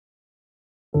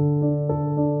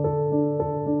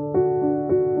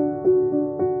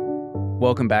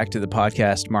welcome back to the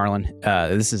podcast, Marlin.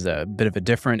 This is a bit of a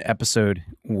different episode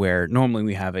where normally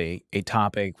we have a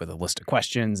topic with a list of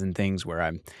questions and things where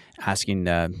I'm asking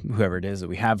whoever it is that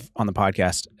we have on the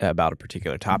podcast about a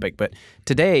particular topic. But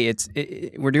today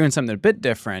we're doing something a bit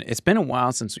different. It's been a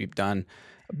while since we've done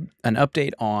an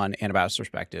update on Anabaptist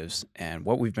Perspectives and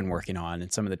what we've been working on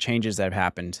and some of the changes that have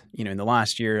happened. In the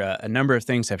last year, a number of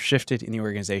things have shifted in the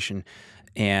organization,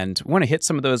 and we want to hit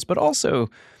some of those, but also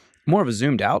more of a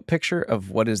zoomed out picture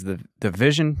of what is the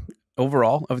vision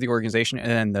overall of the organization and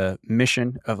then the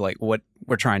mission of like what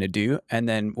we're trying to do. And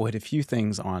then we'll hit a few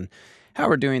things on how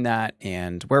we're doing that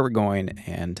and where we're going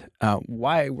and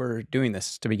why we're doing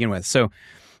this to begin with. So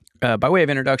by way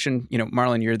of introduction,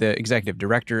 Marlin, you're the executive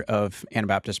director of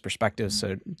Anabaptist Perspectives, so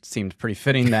it seemed pretty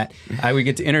fitting that I would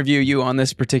get to interview you on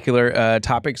this particular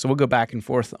topic. So we'll go back and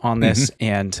forth on this,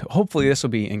 and hopefully this will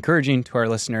be encouraging to our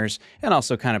listeners and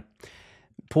also kind of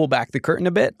pull back the curtain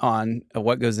a bit on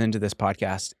what goes into this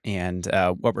podcast and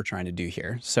what we're trying to do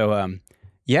here. So,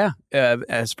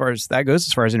 as far as that goes,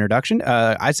 as far as introduction,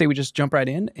 I'd say we just jump right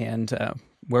in. And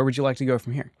where would you like to go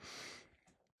from here?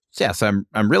 So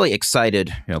I'm really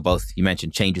excited. Both you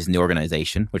mentioned changes in the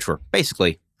organization, which we're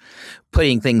basically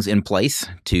putting things in place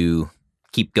to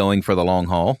keep going for the long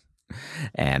haul,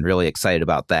 and really excited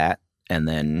about that. And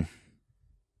then,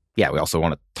 we also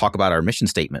want to talk about our mission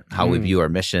statement, how we view our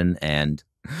mission, and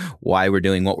why we're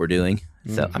doing what we're doing.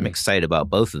 So I'm excited about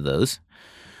both of those.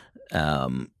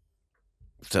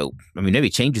 Maybe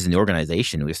changes in the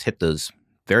organization, we just hit those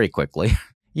very quickly.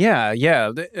 Yeah.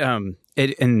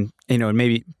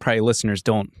 Maybe probably listeners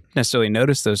don't necessarily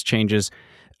notice those changes,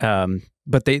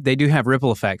 but they do have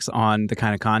ripple effects on the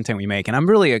kind of content we make. And I'm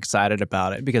really excited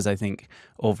about it because I think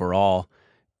overall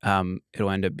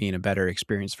it'll end up being a better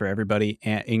experience for everybody,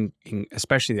 and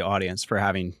especially the audience, for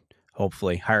having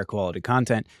hopefully higher quality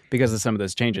content because of some of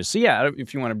those changes. So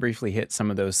if you want to briefly hit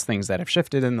some of those things that have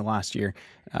shifted in the last year.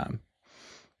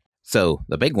 So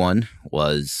the big one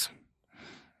was,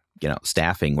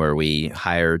 staffing, where we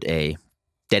hired a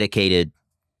dedicated,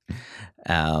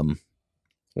 I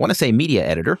want to say media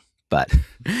editor, but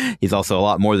he's also a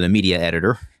lot more than a media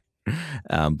editor,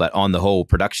 but on the whole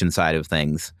production side of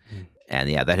things.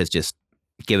 And that has just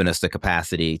given us the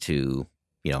capacity to,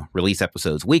 release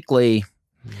episodes weekly,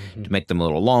 to make them a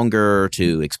little longer,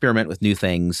 to experiment with new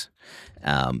things.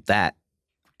 That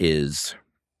is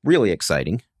really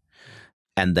exciting.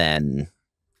 And then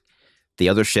the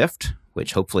other shift,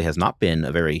 which hopefully has not been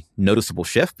a very noticeable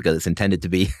shift because it's intended to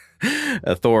be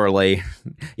a thoroughly,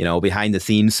 behind the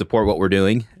scenes support what we're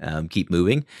doing, keep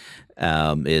moving,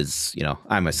 is,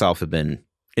 I myself have been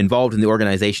involved in the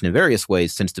organization in various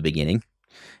ways since the beginning.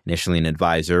 Initially an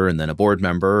advisor and then a board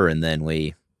member, and then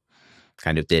we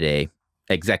kind of did a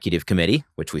executive committee,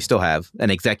 which we still have an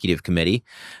executive committee.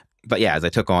 But as I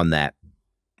took on that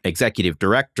executive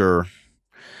director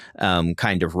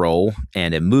kind of role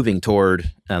and am moving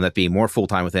toward that being more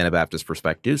full-time with Anabaptist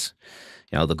Perspectives,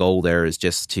 the goal there is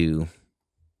just to,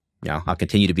 I'll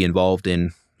continue to be involved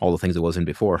in all the things I was in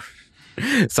before.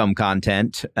 Some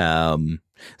content,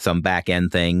 some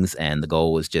back-end things, and the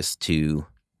goal was just to,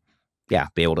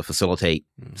 be able to facilitate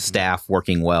staff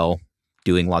working well,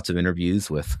 doing lots of interviews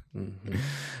with,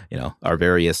 our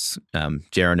various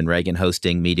Jaran and Reagan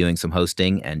hosting, me doing some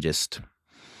hosting, and just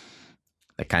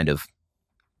that kind of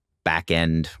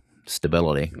back-end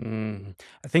stability.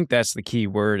 I think that's the key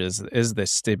word is the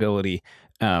stability.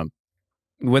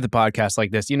 With a podcast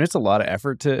like this, it's a lot of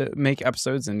effort to make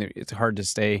episodes, and it's hard to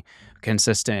stay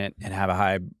consistent and have a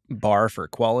high bar for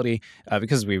quality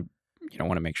because we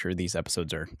want to make sure these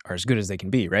episodes are as good as they can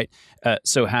be, right?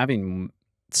 So having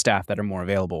staff that are more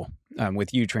available,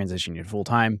 with you transitioning to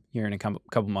full-time here in a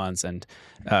couple months, and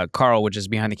Carl, which is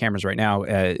behind the cameras right now,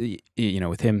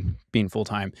 with him being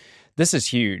full-time, this is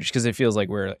huge because it feels like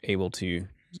we're able to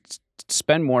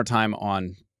spend more time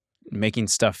on making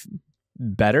stuff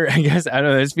better, I guess. I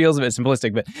don't know, this feels a bit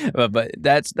simplistic, but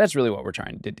that's really what we're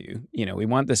trying to do. We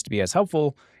want this to be as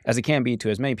helpful as it can be to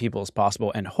as many people as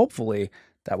possible, and hopefully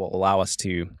that will allow us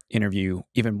to interview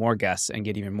even more guests and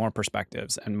get even more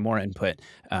perspectives and more input,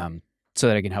 so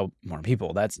that I can help more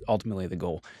people. That's ultimately the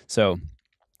goal. So,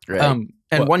 right.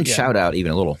 Shout out,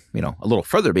 even a little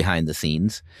further behind the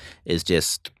scenes, is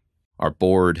just our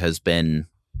board has been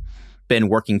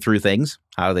working through things.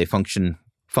 How do they function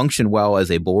well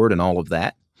as a board and all of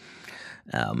that.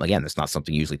 Again, it's not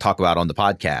something you usually talk about on the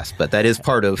podcast, but that is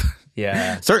part of,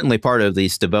 certainly part of the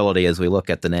stability as we look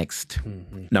at the next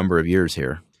number of years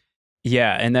here.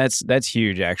 Yeah, and that's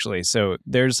huge, actually. So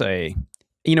there's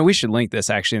we should link this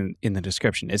actually in the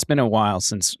description. It's been a while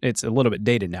since it's a little bit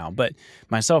dated now, but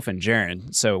myself and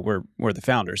Jaran, so we're the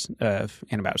founders of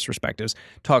Anabaptist Perspectives,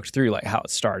 talked through like how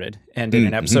it started and did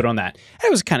an episode on that.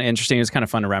 It was kind of interesting. It was kind of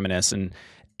fun to reminisce.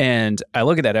 And I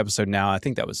look at that episode now, I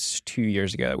think that was 2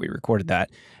 years ago that we recorded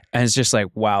that. And it's just like,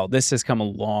 wow, this has come a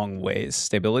long ways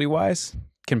stability-wise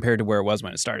compared to where it was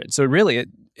when it started. So really,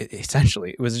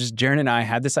 essentially, it was just Jaran and I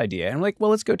had this idea. And I'm like,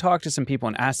 well, let's go talk to some people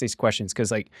and ask these questions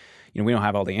because, like, we don't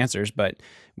have all the answers, but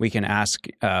we can ask,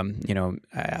 I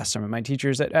asked some of my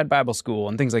teachers at Bible school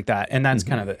and things like that. And that's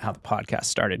kind of how the podcast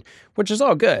started, which is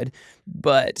all good.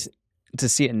 But to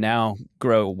see it now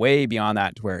grow way beyond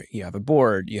that to where you have a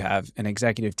board, you have an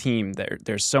executive team,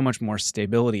 there's so much more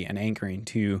stability and anchoring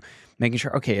to making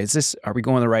sure, okay, are we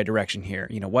going the right direction here?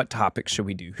 What topics should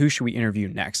we do? Who should we interview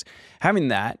next? Having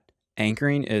that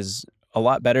anchoring is a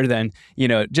lot better than,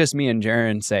 just me and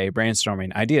Jaran say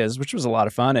brainstorming ideas, which was a lot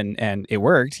of fun and it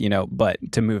worked, but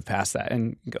to move past that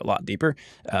and go a lot deeper,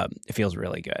 it feels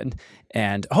really good.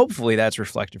 And hopefully that's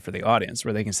reflected for the audience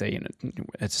where they can say,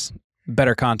 it's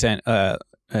better content,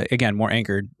 again, more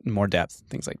anchored, more depth,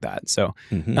 things like that. So,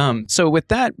 so with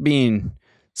that being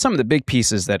some of the big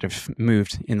pieces that have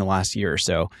moved in the last year or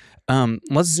so,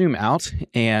 let's zoom out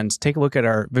and take a look at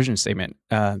our vision statement.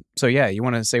 So yeah, you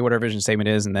want to say what our vision statement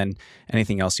is and then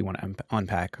anything else you want to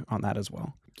unpack on that as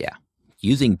well. Yeah.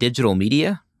 Using digital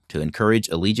media to encourage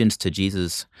allegiance to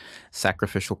Jesus'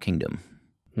 sacrificial kingdom.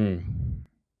 And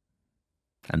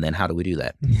then how do we do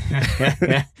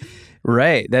that?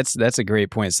 Right. That's a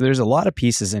great point. So there's a lot of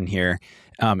pieces in here.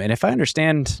 And if I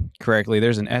understand correctly,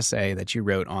 there's an essay that you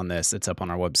wrote on this that's up on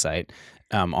our website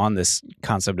on this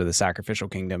concept of the sacrificial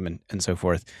kingdom and so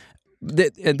forth.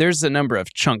 There's a number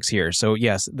of chunks here. So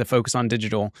yes, the focus on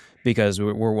digital because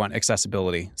we want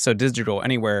accessibility. So digital,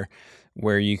 anywhere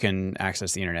where you can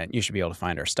access the internet, you should be able to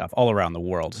find our stuff all around the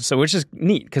world. So which is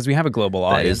neat because we have a global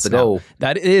audience. That is the goal.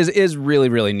 That is really,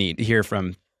 really neat to hear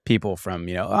from people from,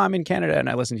 I'm in Canada and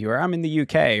I listen to you, or I'm in the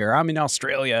UK, or I'm in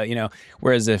Australia,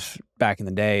 whereas if back in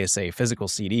the day, say physical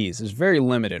CDs is very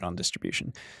limited on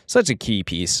distribution. So that's a key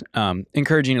piece.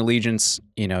 Encouraging allegiance,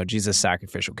 Jesus'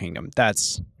 sacrificial kingdom.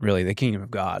 That's really the kingdom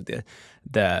of God,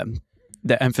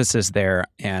 the emphasis there,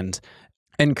 and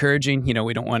encouraging,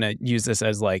 we don't want to use this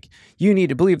as like, you need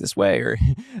to believe this way, or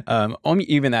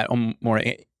even that more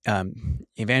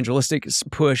evangelistic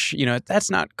push,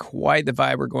 that's not quite the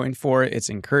vibe we're going for. It's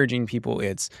encouraging people.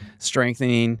 It's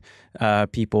strengthening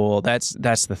people. That's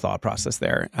the thought process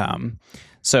there. And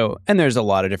there's a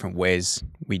lot of different ways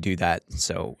we do that.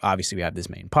 So obviously we have this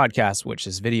main podcast, which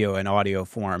is video and audio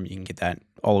form. You can get that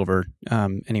all over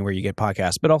anywhere you get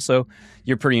podcasts, but also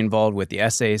you're pretty involved with the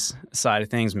essays side of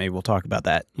things. Maybe we'll talk about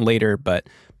that later, but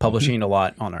publishing a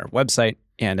lot on our website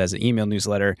and as an email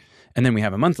newsletter. And then we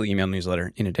have a monthly email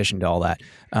newsletter in addition to all that.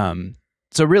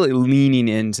 So really leaning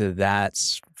into that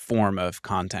form of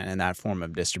content and that form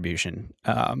of distribution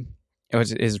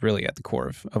is really at the core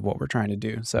of what we're trying to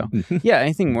do. So yeah,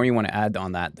 anything more you want to add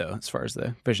on that though, as far as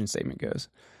the vision statement goes?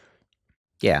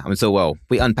 Yeah,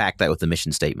 we unpacked that with the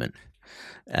mission statement.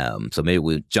 So maybe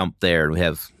we jump there and we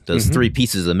have those 3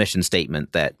 pieces of the mission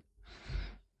statement that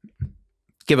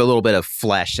give a little bit of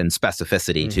flesh and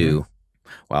specificity to,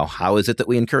 well, how is it that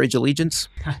we encourage allegiance?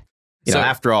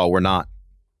 After all, we're not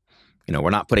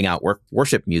putting out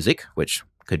worship music, which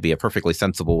could be a perfectly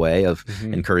sensible way of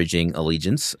encouraging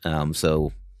allegiance.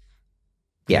 You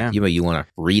want to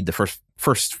read the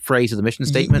first phrase of the mission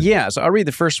statement? Yeah, so I'll read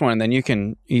the first one, and then you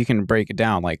can break it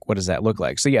down. Like, what does that look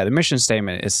like? So yeah, the mission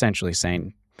statement is essentially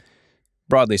saying,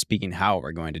 broadly speaking, how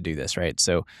we're going to do this, right?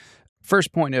 So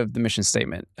first point of the mission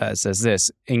statement says this: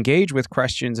 engage with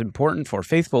questions important for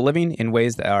faithful living in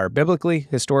ways that are biblically,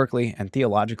 historically, and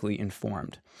theologically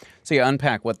informed. So you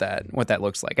unpack what that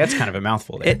looks like. That's kind of a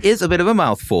mouthful there. It is a bit of a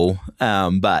mouthful,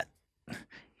 but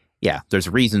yeah, there's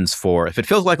reasons for, if it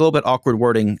feels like a little bit awkward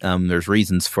wording, there's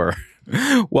reasons for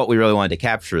what we really wanted to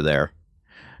capture there.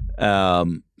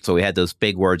 So we had those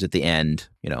big words at the end,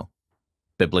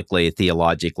 biblically,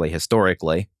 theologically,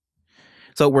 historically.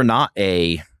 So we're not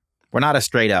a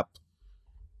straight up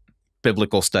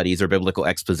biblical studies or biblical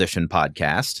exposition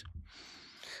podcast.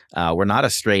 We're not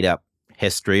a straight up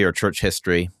history or church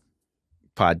history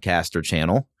podcast or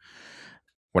channel.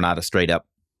 We're not a straight up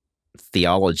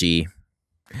theology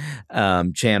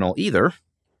channel either.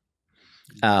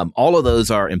 All of those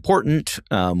are important,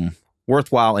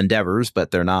 worthwhile endeavors,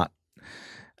 but they're not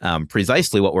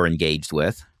precisely what we're engaged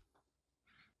with.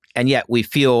 And yet we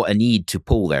feel a need to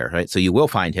pull there, right? So you will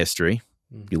find history.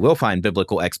 You will find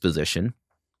biblical exposition.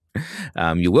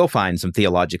 You will find some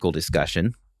theological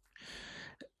discussion.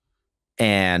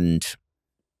 And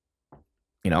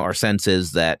our sense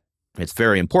is that it's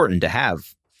very important to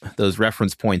have those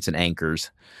reference points and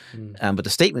anchors. But the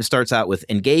statement starts out with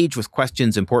engage with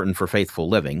questions important for faithful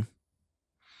living.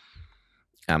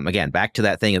 Again, back to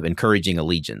that thing of encouraging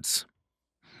allegiance.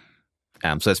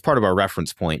 So that's part of our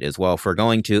reference point as well. If we're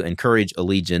going to encourage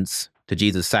allegiance to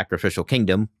Jesus' sacrificial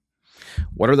kingdom,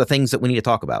 what are the things that we need to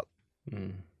talk about?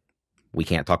 We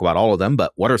can't talk about all of them,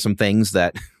 but what are some things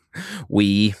that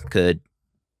we could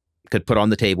put on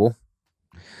the table,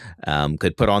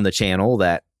 could put on the channel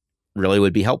that really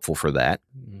would be helpful for that?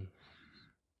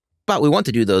 But we want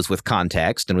to do those with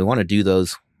context, and we want to do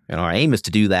those, our aim is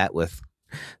to do that with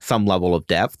some level of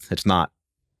depth. It's not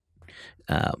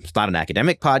an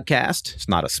academic podcast. It's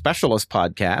not a specialist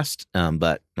podcast,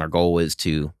 but our goal is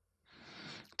to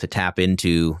tap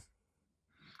into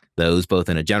those both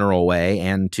in a general way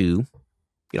and to,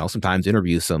 sometimes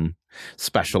interview some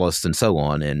specialists and so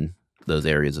on in those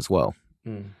areas as well.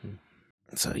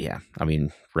 So, yeah,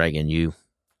 Reagan, you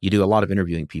do a lot of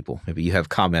interviewing people. Maybe you have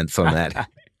comments on that.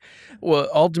 Well,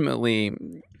 ultimately,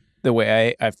 the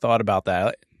way I've thought about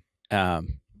that,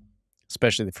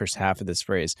 especially the first half of this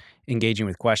phrase, engaging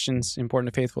with questions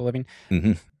important to faithful living,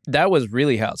 that was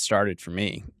really how it started for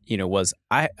me, was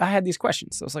I had these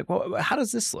questions. I was like, well, how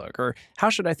does this look? Or how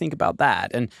should I think about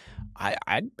that? And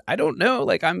I don't know.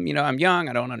 Like, I'm young.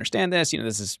 I don't understand this.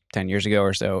 This is 10 years ago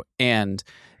or so. And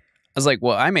I was like,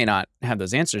 well, I may not have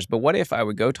those answers, but what if I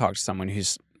would go talk to someone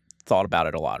who's thought about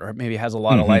it a lot or maybe has a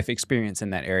lot of life experience in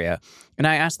that area, and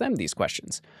I ask them these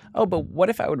questions? Oh, but what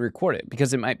if I would record it?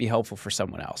 Because it might be helpful for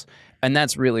someone else. And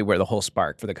that's really where the whole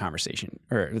spark for the conversation,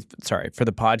 for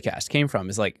the podcast came from,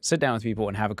 is like sit down with people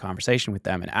and have a conversation with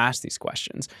them and ask these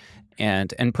questions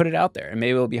and put it out there. And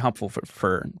maybe it'll be helpful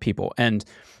for people. And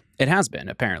it has been,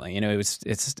 apparently.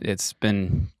 It's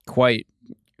been quite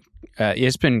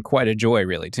a joy,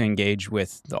 really, to engage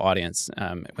with the audience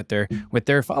with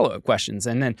their follow-up questions.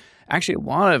 And then actually a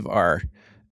lot of our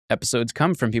episodes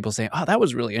come from people saying, oh, that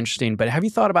was really interesting, but have you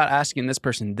thought about asking this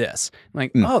person this? I'm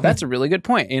like, oh, that's a really good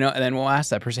point. And then we'll ask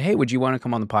that person, hey, would you want to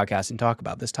come on the podcast and talk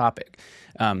about this topic?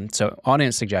 So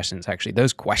audience suggestions, actually,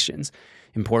 those questions,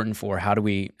 important for how do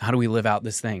we live out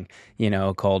this thing,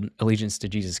 called allegiance to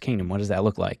Jesus' kingdom? What does that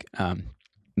look like?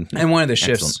 And one of the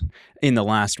shifts in the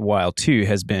last while, too,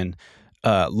 has been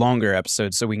longer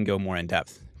episodes so we can go more in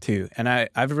depth, too. And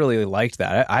I've really liked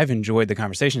that. I've enjoyed the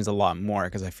conversations a lot more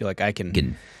because I feel like I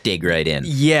can dig right in.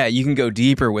 Yeah, you can go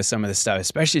deeper with some of this stuff,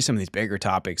 especially some of these bigger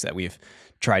topics that we've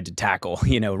tried to tackle,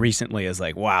 recently. Is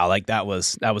like, wow, like that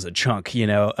was a chunk,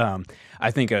 I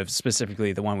think of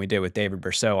specifically the one we did with David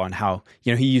Berceau on how,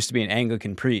 he used to be an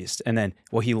Anglican priest and then,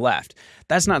 he left.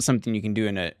 That's not something you can do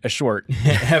in a short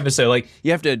episode. Like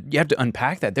you have to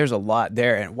unpack that. There's a lot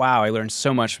there. And wow, I learned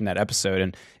so much from that episode.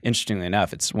 And interestingly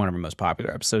enough, it's one of our most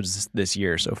popular episodes this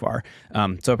year so far.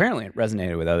 So apparently it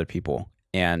resonated with other people.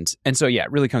 And so, yeah,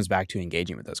 it really comes back to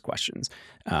engaging with those questions.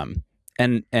 And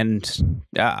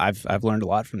yeah, I've learned a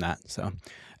lot from that. So,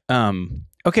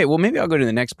 okay, well, maybe I'll go to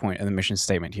the next point of the mission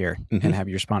statement here and have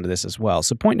you respond to this as well.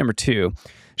 So point number 2,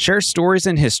 share stories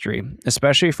in history,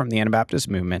 especially from the Anabaptist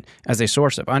movement, as a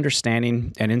source of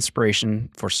understanding and inspiration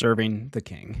for serving the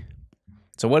King.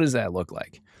 So what does that look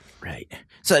like? Right.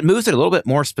 So it moves it a little bit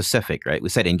more specific, right? We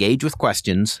said engage with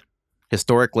questions,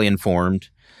 historically informed,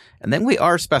 and then we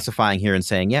are specifying here and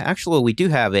saying, yeah, actually, we do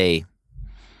have a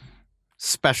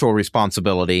special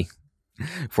responsibility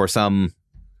for some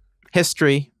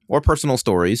history or personal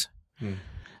stories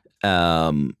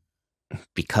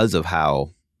because of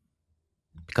how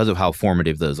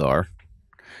formative those are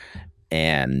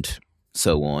and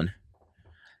so on.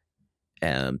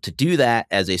 To do that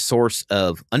as a source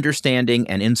of understanding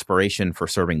and inspiration for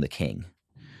serving the King.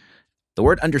 The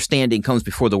word understanding comes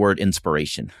before the word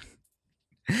inspiration.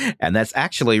 And that's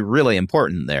actually really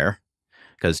important there.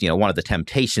 Because, one of the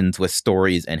temptations with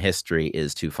stories and history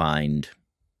is to find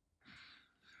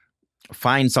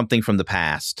something from the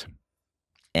past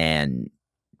and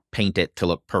paint it to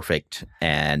look perfect.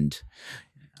 And,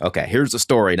 okay, here's the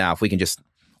story. Now, if we can just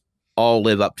all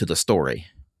live up to the story,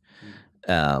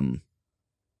 we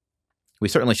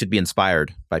certainly should be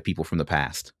inspired by people from the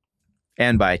past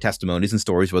and by testimonies and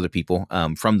stories of other people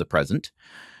from the present.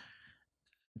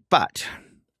 But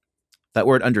that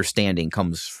word understanding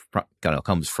comes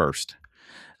first.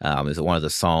 Is one of the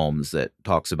Psalms that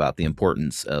talks about the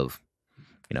importance of,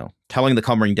 telling the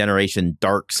coming generation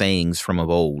dark sayings from of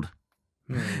old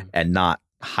and not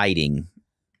hiding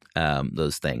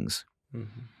those things.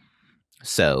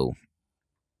 So,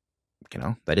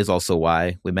 that is also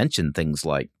why we mention things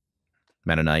like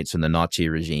Mennonites and the Nazi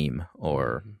regime,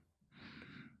 or,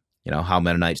 how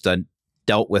Mennonites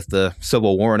dealt with the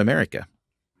Civil War in America.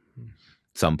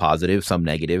 some positive, some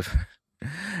negative,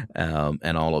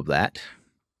 and all of that.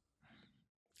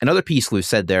 Another piece we've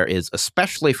said there is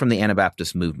especially from the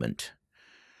Anabaptist movement.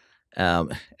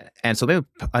 And so maybe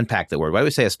unpack that word. Why do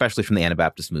we say especially from the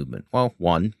Anabaptist movement? Well,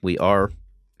 one, we are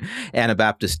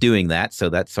Anabaptists doing that, so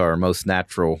that's our most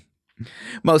natural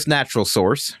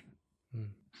source.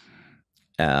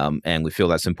 And we feel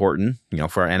that's important,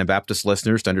 for our Anabaptist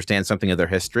listeners to understand something of their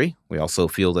history. We also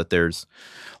feel that there's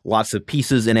lots of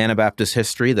pieces in Anabaptist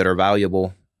history that are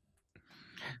valuable,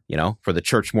 for the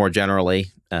church more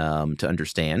generally to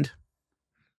understand.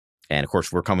 And, of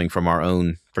course, we're coming from our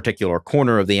own particular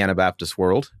corner of the Anabaptist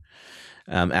world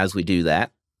as we do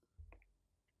that.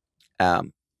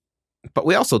 But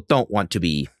we also don't want to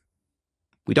be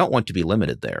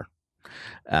limited there.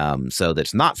 So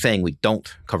that's not saying we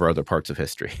don't cover other parts of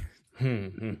history.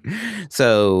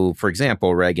 So, for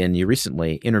example, Reagan, you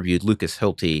recently interviewed Lucas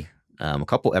Hilty a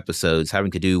couple episodes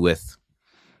having to do with,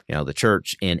 the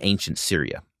church in ancient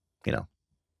Syria,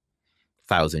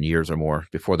 1,000 years or more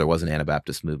before there was an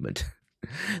Anabaptist movement.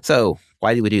 So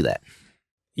why did we do that?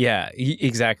 Yeah,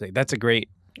 exactly. That's a great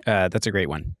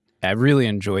one. I really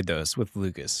enjoyed those with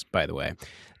Lucas, by the way.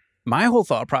 My whole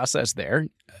thought process there,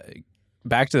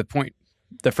 back to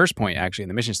the first point, actually, in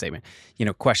the mission statement,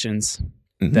 questions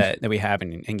that we have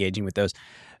and engaging with those.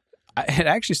 It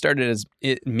actually started as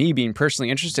me being personally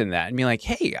interested in that and being like,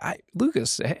 hey,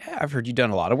 Lucas, I've heard you've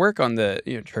done a lot of work on the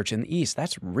church in the East.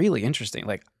 That's really interesting.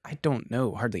 Like, I don't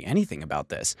know hardly anything about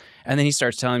this. And then he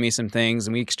starts telling me some things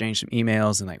and we exchange some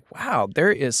emails and like, wow,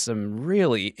 there is some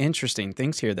really interesting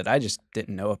things here that I just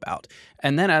didn't know about.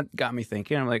 And then it got me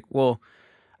thinking, I'm like, well,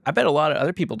 I bet a lot of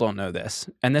other people don't know this.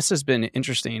 And this has been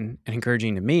interesting and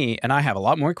encouraging to me. And I have a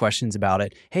lot more questions about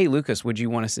it. Hey, Lucas, would you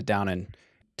want to sit down and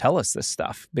tell us this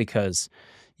stuff? Because,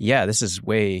 yeah, this is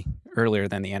way earlier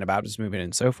than the Anabaptist movement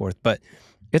and so forth, but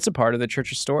it's a part of the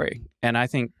church's story. And I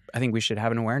think we should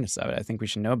have an awareness of it. I think we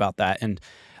should know about that. And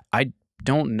I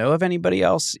don't know of anybody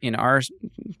else in our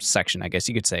section, I guess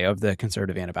you could say, of the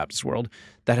conservative Anabaptist world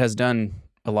that has done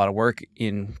a lot of work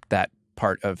in that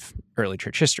part of early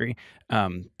church history.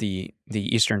 The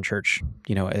Eastern Church,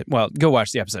 well, go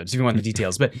watch the episodes if you want the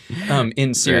details, but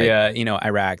in Syria, right.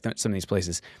 Iraq, some of these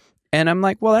places. And I'm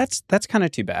like, well, that's kind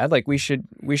of too bad. Like we should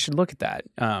look at that.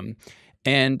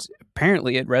 And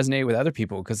apparently it resonated with other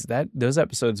people because those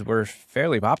episodes were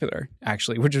fairly popular,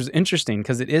 actually, which was interesting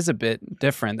because it is a bit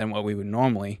different than what we would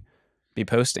normally be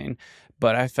posting.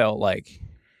 But I felt like,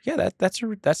 yeah, that's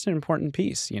an important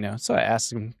piece, So I asked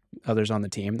some others on the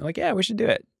team. They're like, yeah, we should do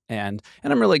it. And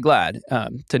I'm really glad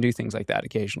to do things like that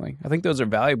occasionally. I think those are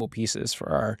valuable pieces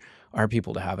for our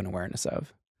people to have an awareness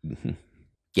of. Mm-hmm.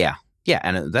 Yeah. Yeah,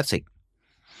 and that's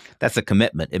a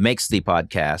commitment. It makes the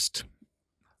podcast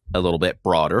a little bit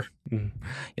broader.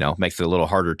 Mm-hmm. Makes it a little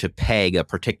harder to peg a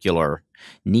particular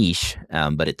niche,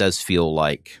 but it does feel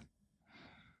like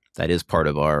that is part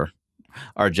of our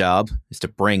job, is to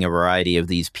bring a variety of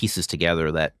these pieces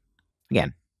together that,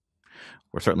 again,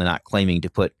 we're certainly not claiming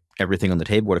to put everything on the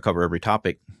table or to cover every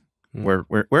topic. We're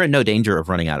in no danger of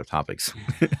running out of topics.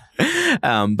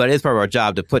 But it's part of our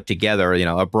job to put together,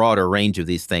 a broader range of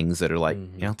these things that are like,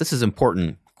 this is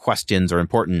important questions or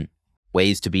important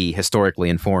ways to be historically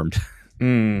informed.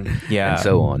 Yeah. And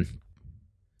so on.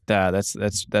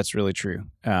 That's really true.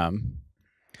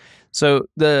 So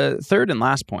the third and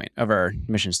last point of our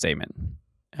mission statement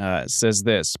says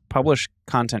this: publish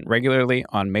content regularly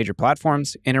on major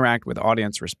platforms, interact with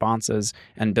audience responses,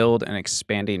 and build an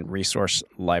expanding resource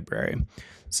library.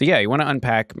 So yeah, you want to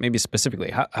unpack maybe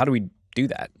specifically, how do we do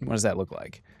that? What does that look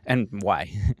like? And why?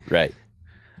 Right.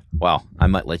 Well, I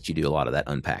might let you do a lot of that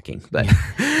unpacking, but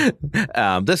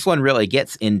this one really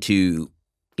gets into,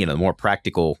 more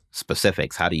practical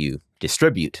specifics. How do you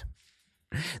distribute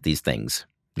these things?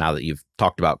 Now that you've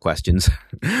talked about questions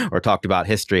or talked about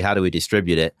history, how do we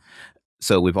distribute it?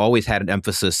 So we've always had an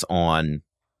emphasis on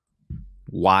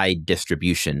wide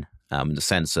distribution in the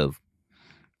sense of,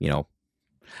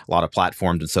 a lot of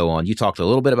platforms and so on. You talked a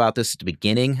little bit about this at the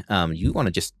beginning. You want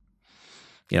to just,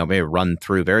 maybe run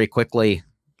through very quickly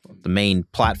the main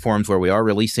platforms where we are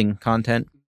releasing content?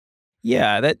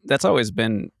 Yeah, that's always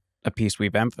been a piece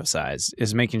we've emphasized,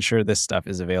 is making sure this stuff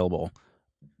is available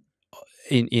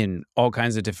in all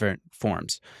kinds of different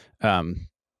forms.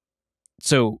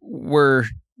 So we're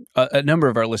a number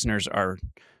of our listeners are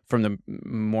from the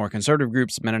more conservative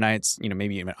groups, Mennonites,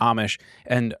 maybe even Amish,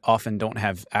 and often don't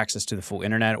have access to the full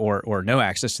internet or no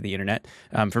access to the internet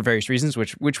for various reasons,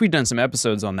 which we've done some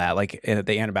episodes on that, like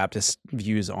the Anabaptist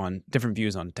different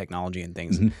views on technology and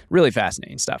things. Really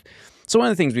fascinating stuff. So one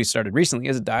of the things we started recently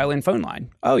is a dial-in phone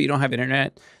line. Oh, you don't have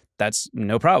internet? that's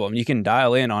no problem. You can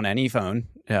dial in on any phone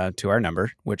to our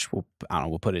number, which we'll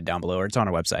put it down below, or it's on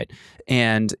our website,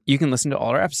 and you can listen to all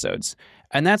our episodes.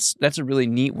 And that's a really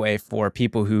neat way for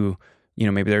people who,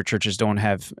 maybe their churches don't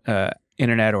have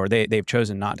internet, or they've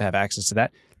chosen not to have access to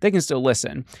that. They can still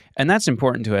listen. And that's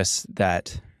important to us,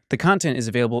 that the content is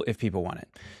available if people want it,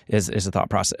 is a thought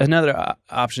process. Another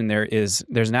option there's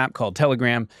an app called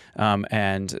Telegram,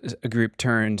 and a group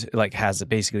has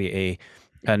basically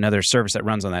another service that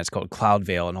runs on that. It's called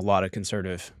Cloudveil, and a lot of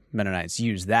conservative Mennonites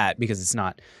use that because it's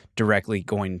not directly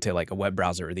going to like a web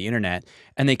browser or the internet,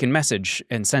 and they can message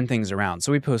and send things around.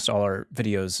 So we post all our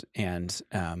videos and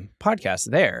podcasts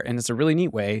there, and it's a really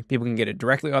neat way. People can get it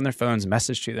directly on their phones,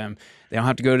 message to them. They don't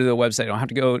have to go to the website, they don't have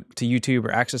to go to YouTube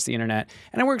or access the internet,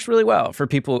 and it works really well for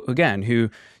people, again, who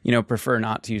prefer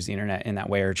not to use the internet in that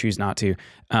way or choose not to.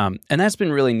 And that's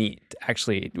been really neat.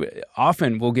 Actually,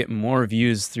 often we'll get more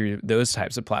views through those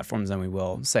types of platforms than we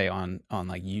will, say, on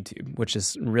like YouTube, which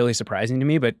is really surprising to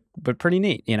me, but pretty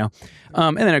neat,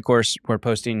 And then, of course, we're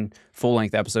posting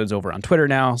full-length episodes over on Twitter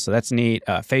now, so that's neat.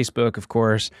 Facebook, of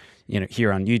course,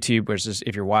 here on YouTube, which is,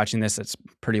 if you're watching this, it's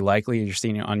pretty likely you're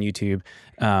seeing it on YouTube.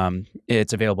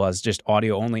 It's available as just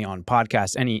audio only on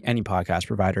podcasts, any podcast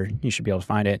provider. You should be able to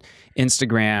find it.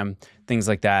 Instagram, things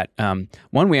like that.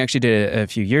 One we actually did a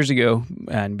few years ago,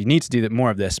 and we need to do more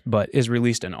of this, but is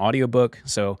released an audiobook.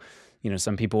 So,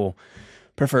 some people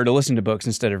prefer to listen to books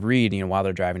instead of read, while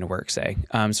they're driving to work, say.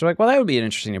 So that would be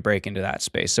interesting to break into that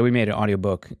space. So we made an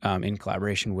audiobook in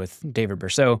collaboration with David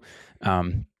Berceau.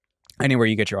 Anywhere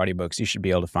you get your audiobooks, you should be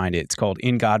able to find it. It's called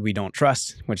In God We Don't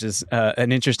Trust, which is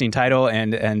an interesting title,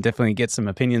 and definitely get some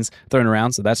opinions thrown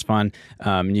around. So that's fun.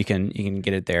 You can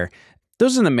get it there.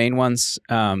 Those are the main ones.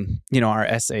 Our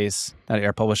essays that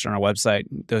are published on our website,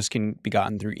 those can be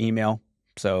gotten through email.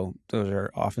 So those are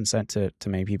often sent to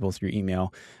many people through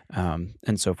email,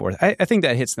 and so forth. I think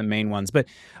that hits the main ones. But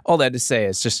all that to say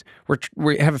is just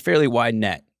we have a fairly wide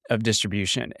net of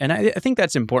distribution. And I think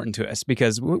that's important to us,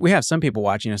 because we have some people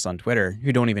watching us on Twitter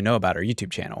who don't even know about our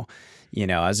YouTube channel.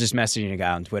 I was just messaging a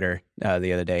guy on Twitter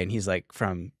the other day, and he's like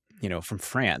from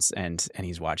France, and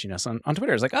he's watching us on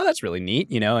Twitter. I was like, oh, that's really neat,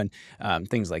 and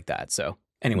things like that. So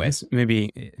anyways,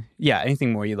 maybe,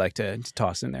 anything more you'd like to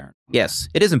toss in there? Yes,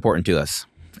 it is important to us,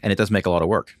 and it does make a lot of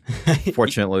work.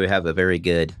 Fortunately, we have a very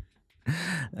good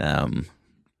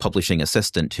publishing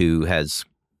assistant who has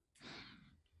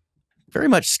very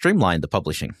much streamlined the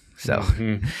publishing. So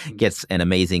gets an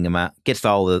amazing amount, gets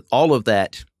all of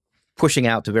that pushing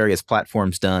out to various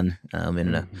platforms done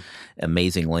in an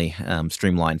amazingly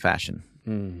streamlined fashion.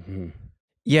 Mm-hmm.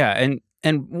 Yeah,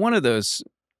 and one of those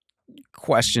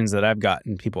questions that I've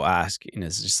gotten people ask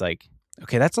is just like,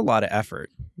 okay, that's a lot of effort,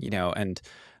 and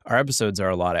our episodes are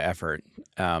a lot of effort.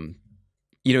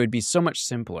 It'd be so much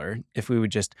simpler if we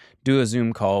would just do a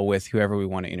Zoom call with whoever we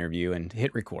want to interview and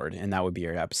hit record, and that would be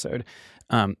our episode.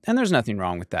 And there's nothing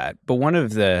wrong with that. But one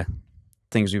of the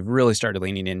things we've really started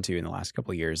leaning into in the last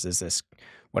couple of years is this,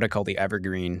 what I call the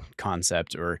evergreen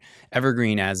concept, or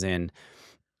evergreen as in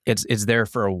it's there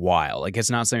for a while. Like, it's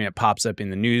not something that pops up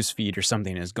in the news feed or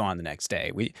something and is gone the next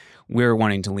day. We're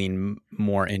wanting to lean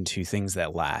more into things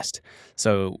that last.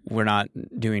 So we're not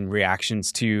doing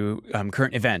reactions to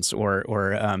current events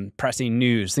or pressing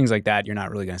news, things like that. You're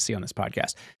not really going to see on this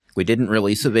podcast. We didn't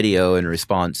release a video in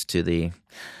response to the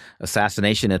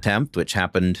assassination attempt, which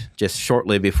happened just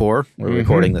shortly before we're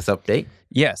recording this update.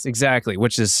 Yes, exactly,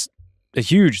 which is a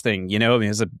huge thing.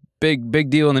 It's a big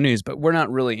deal in the news, but we're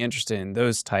not really interested in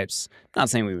those types. I'm not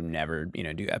saying we would never,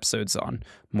 do episodes on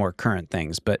more current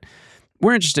things, but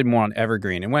we're interested more on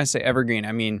evergreen. And when I say evergreen,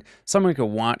 I mean someone could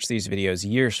watch these videos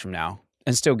years from now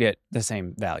and still get the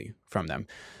same value from them.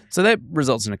 So that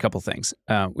results in a couple things.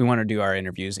 We want to do our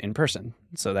interviews in person.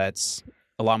 So that's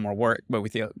a lot more work, but we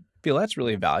feel that's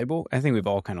really valuable. I think we've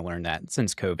all kind of learned that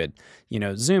since COVID.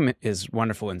 Zoom is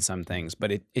wonderful in some things,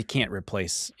 but it can't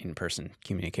replace in-person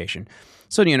communication.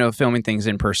 So, filming things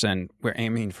in person, we're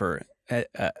aiming for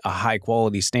a high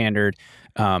quality standard,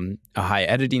 a high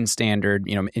editing standard.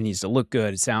 It needs to look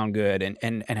good, sound good,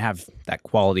 and have that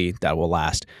quality that will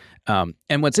last. And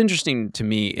what's interesting to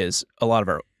me is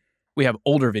we have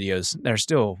older videos that are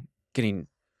still getting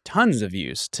tons of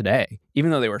views today,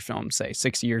 even though they were filmed, say,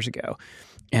 6 years ago.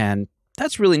 And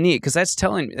that's really neat, because that's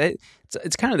telling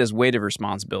it's kind of this weight of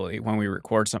responsibility when we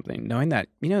record something, knowing that,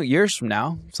 years from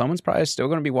now, someone's probably still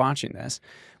going to be watching this,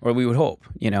 or we would hope,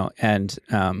 and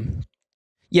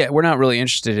we're not really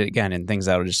interested, again, in things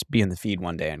that'll just be in the feed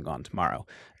one day and gone tomorrow.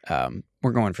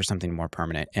 We're going for something more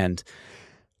permanent. And,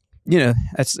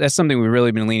 that's something we've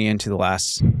really been leaning into the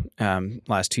last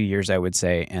 2 years, I would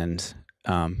say. And,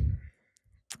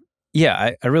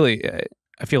 Yeah, I really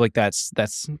I feel like that's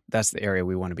the area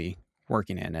we want to be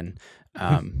working in,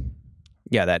 and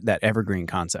yeah, that evergreen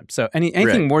concept. So anything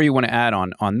Right. more you want to add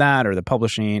on that, or the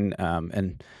publishing,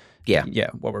 and Yeah.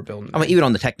 what we're building? I mean, even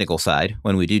on the technical side,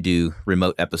 when we do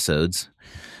remote episodes,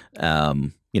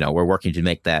 we're working to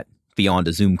make that beyond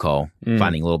a Zoom call,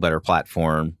 finding a little better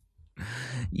platform,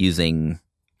 using,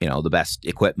 the best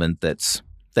equipment that's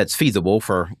feasible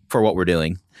for what we're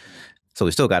doing. So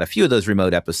we still got a few of those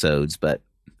remote episodes, but,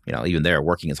 even there,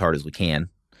 working as hard as we can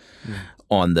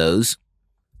on those.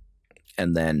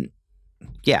 And then,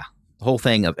 the whole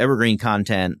thing of evergreen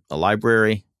content, a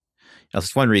library.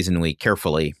 That's one reason we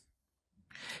carefully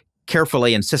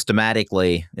and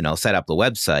systematically, set up the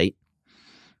website,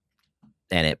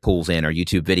 and it pulls in our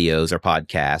YouTube videos, our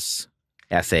podcasts,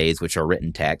 essays, which are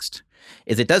written text,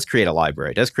 is it does create a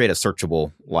library. It does create a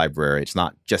searchable library. It's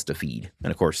not just a feed.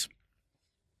 And of course,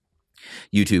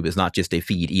 YouTube is not just a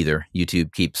feed either.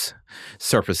 YouTube keeps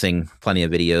surfacing plenty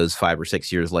of videos 5 or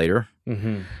 6 years later,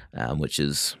 which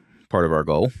is part of our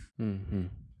goal. Mm-hmm.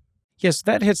 Yes,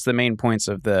 that hits the main points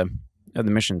of the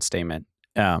mission statement.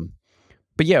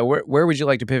 But yeah, where would you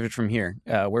like to pivot from here?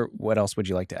 What else would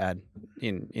you like to add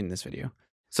in this video?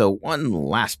 So one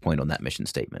last point on that mission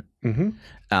statement,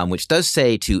 which does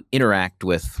say to interact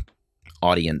with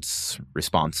audience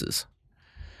responses.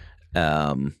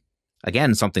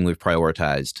 Again, something we've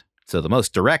prioritized. So the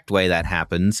most direct way that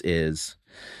happens is,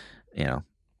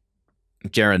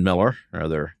 Jaran Miller, our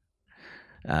other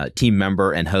team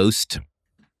member and host,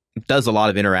 does a lot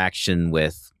of interaction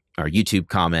with our YouTube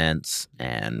comments,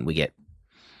 and we get,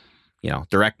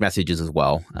 direct messages as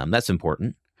well. That's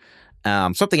important.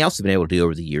 Something else we've been able to do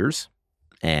over the years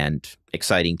and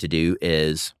exciting to do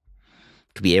is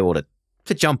to be able to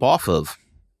jump off of,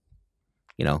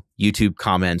 YouTube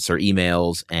comments or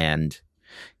emails and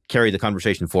carry the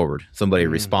conversation forward. Somebody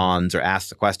responds or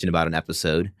asks a question about an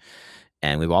episode,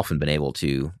 and we've often been able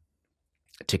to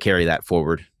carry that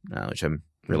forward, which I'm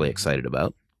really excited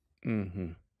about.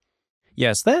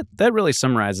 Yes, that really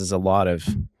summarizes a lot of,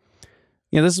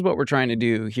 this is what we're trying to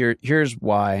do. Here's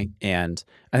why, and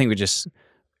I think we just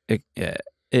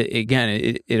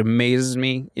it amazes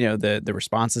me, the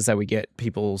responses that we get,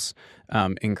 people's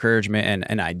encouragement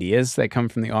and ideas that come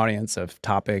from the audience of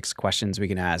topics, questions we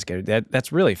can ask.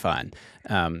 That's really fun,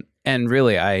 and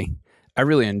really I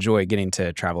really enjoy getting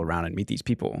to travel around and meet these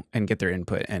people and get their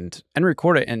input and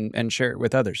record it and share it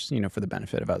with others, for the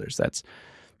benefit of others.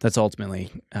 That's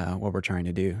ultimately what we're trying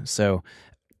to do. So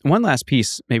one last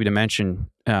piece maybe to mention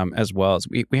as well is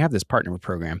we have this partner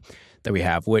program that we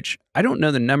have, which I don't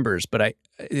know the numbers, but I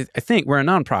think we're a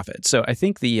nonprofit. So I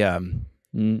think the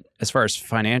as far as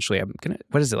financially,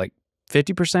 what is it, like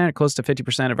 50%, close to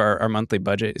 50% of our monthly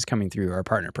budget is coming through our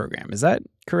partner program. Is that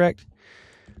correct?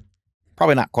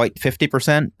 Probably not quite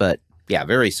 50%, but yeah,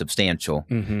 very substantial.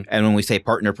 And when we say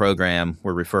partner program,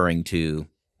 we're referring to,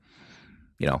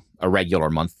 a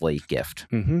regular monthly gift.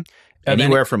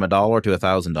 Anywhere from $1 to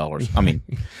 $1,000. I mean,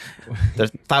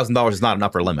 $1,000 is not an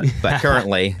upper limit, but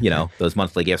currently, those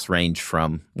monthly gifts range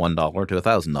from $1 to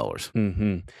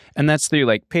 $1,000. And that's through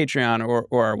like Patreon or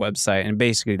our website, and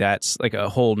basically that's like a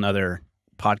whole nother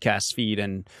podcast feed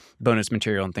and bonus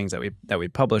material and things that we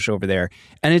publish over there.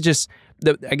 And it just,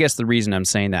 I guess the reason I'm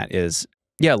saying that is,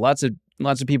 lots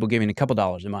of people giving a couple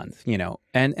dollars a month,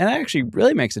 and that actually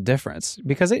really makes a difference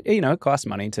because it costs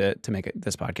money to make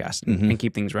this podcast and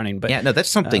keep things running. But that's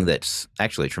something that's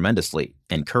actually tremendously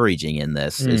encouraging in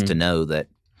this is to know that,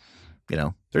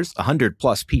 there's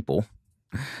 100+ people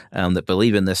that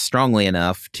believe in this strongly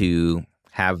enough to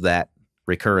have that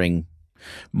recurring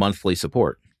monthly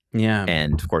support. Yeah.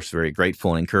 And of course, very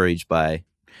grateful and encouraged by,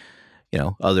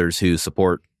 others who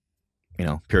support,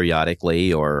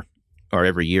 periodically or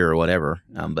every year or whatever.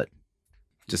 But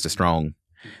just a strong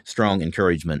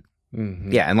encouragement.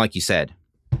 Yeah. And like you said,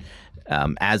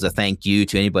 as a thank you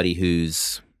to anybody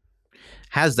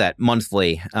has that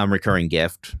monthly recurring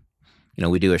gift,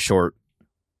 we do a short,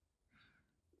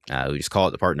 we just call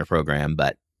it the partner program,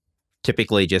 but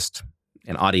typically just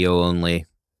an audio only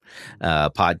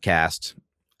podcast,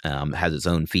 has its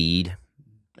own feed,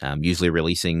 usually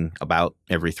releasing about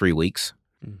every 3 weeks.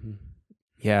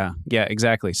 Yeah,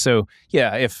 exactly. So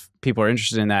if people are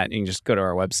interested in that, you can just go to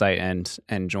our website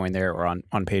and join there, or on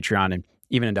Patreon, and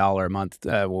even $1 a month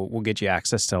will get you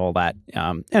access to all that.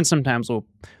 And sometimes we'll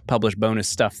publish bonus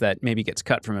stuff that maybe gets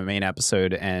cut from a main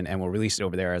episode, and we'll release it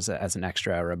over there as an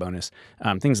extra or a bonus,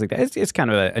 things like that. It's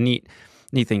kind of a neat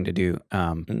thing to do.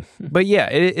 But yeah,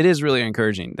 it is really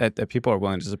encouraging that people are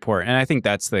willing to support. And I think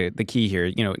that's the key here.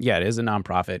 It is a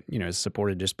nonprofit, it's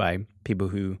supported just by people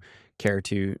who care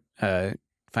to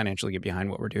financially get behind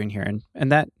what we're doing here,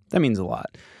 and that means a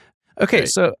lot. Okay, Right.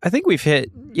 so I think we've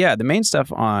hit the main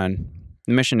stuff on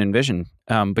the mission and vision.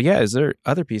 But yeah, is there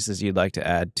other pieces you'd like to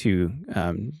add to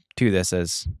this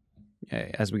as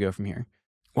we go from here?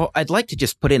 Well, I'd like to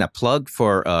just put in a plug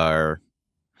for our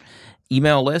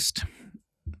email list.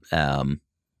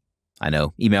 I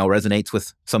know email resonates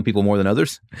with some people more than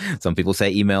others. Some people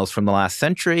say email's from the last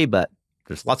century, but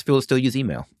there's lots of people that still use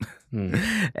email.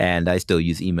 And I still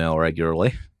use email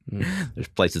regularly. There's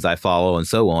places I follow and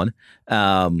so on.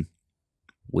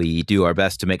 We do our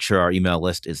best to make sure our email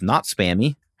list is not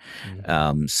spammy.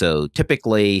 So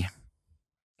typically,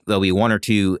 there'll be 1 or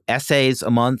 2 essays a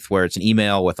month where it's an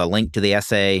email with a link to the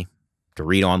essay to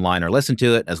read online or listen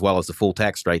to it, as well as the full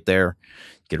text right there.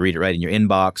 You can read it right in your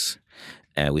inbox.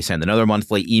 We send another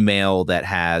monthly email that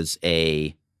has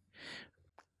a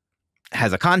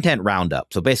content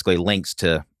roundup. So basically links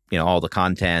to all the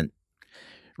content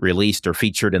released or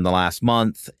featured in the last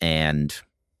month, and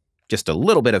just a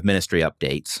little bit of ministry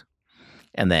updates.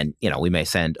 And then, we may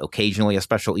send occasionally a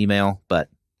special email, but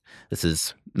this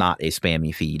is not a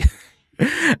spammy feed.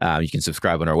 You can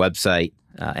subscribe on our website,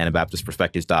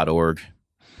 anabaptistperspectives.org,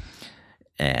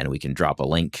 and we can drop a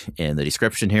link in the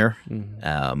description here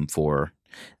for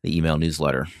the email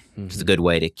newsletter. It's a good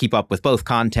way to keep up with both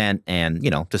content and,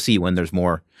 to see when there's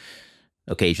more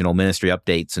occasional ministry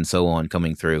updates and so on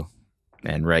coming through.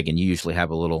 And Reagan, you usually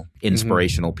have a little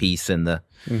inspirational piece in the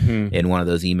in one of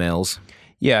those emails.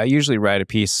 Yeah, I usually write a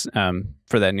piece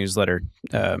for that newsletter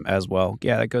as well.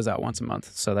 Yeah, that goes out once a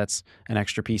month, so that's an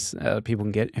extra piece people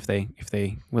can get if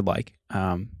they would like.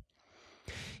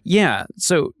 Yeah,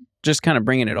 so just kind of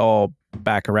bringing it all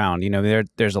back around.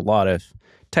 There's a lot of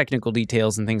technical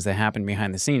details and things that happen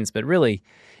behind the scenes, but really,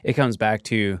 it comes back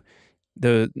to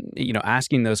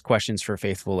asking those questions for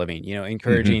faithful living.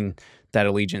 Encouraging that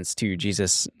allegiance to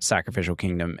Jesus' sacrificial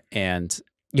kingdom. And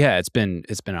yeah, it's been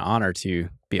an honor to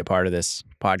be a part of this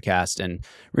podcast and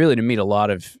really to meet a lot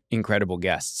of incredible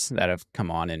guests that have come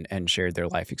on and shared their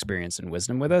life experience and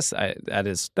wisdom with us. That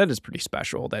is pretty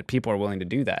special that people are willing to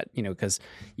do that, because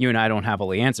you and I don't have all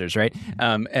the answers, right?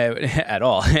 At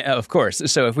all, of course.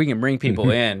 So if we can bring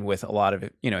people in with a lot of,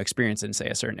 experience in, say,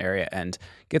 a certain area and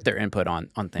get their input on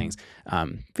things,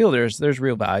 feel there's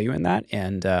real value in that.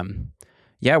 And,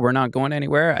 yeah, we're not going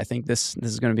anywhere. I think this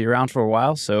is going to be around for a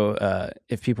while. So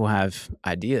if people have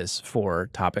ideas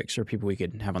for topics or people we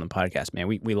could have on the podcast, man,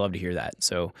 we love to hear that.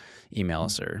 So email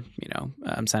us or,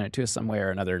 send it to us some way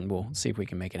or another, and we'll see if we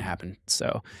can make it happen.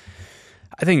 So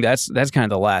I think that's kind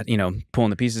of the last, pulling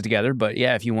the pieces together. But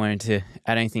yeah, if you wanted to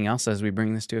add anything else as we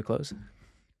bring this to a close.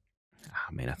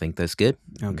 I think that's good.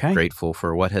 Okay. I'm grateful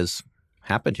for what has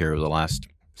happened here over the last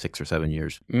 6 or 7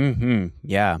 years.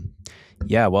 Yeah.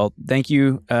 Yeah, well, thank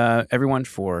you, everyone,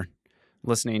 for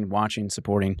listening, watching,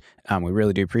 supporting. We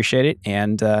really do appreciate it,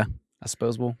 and I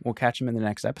suppose we'll catch them in the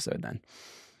next episode then.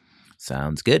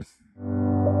 Sounds good.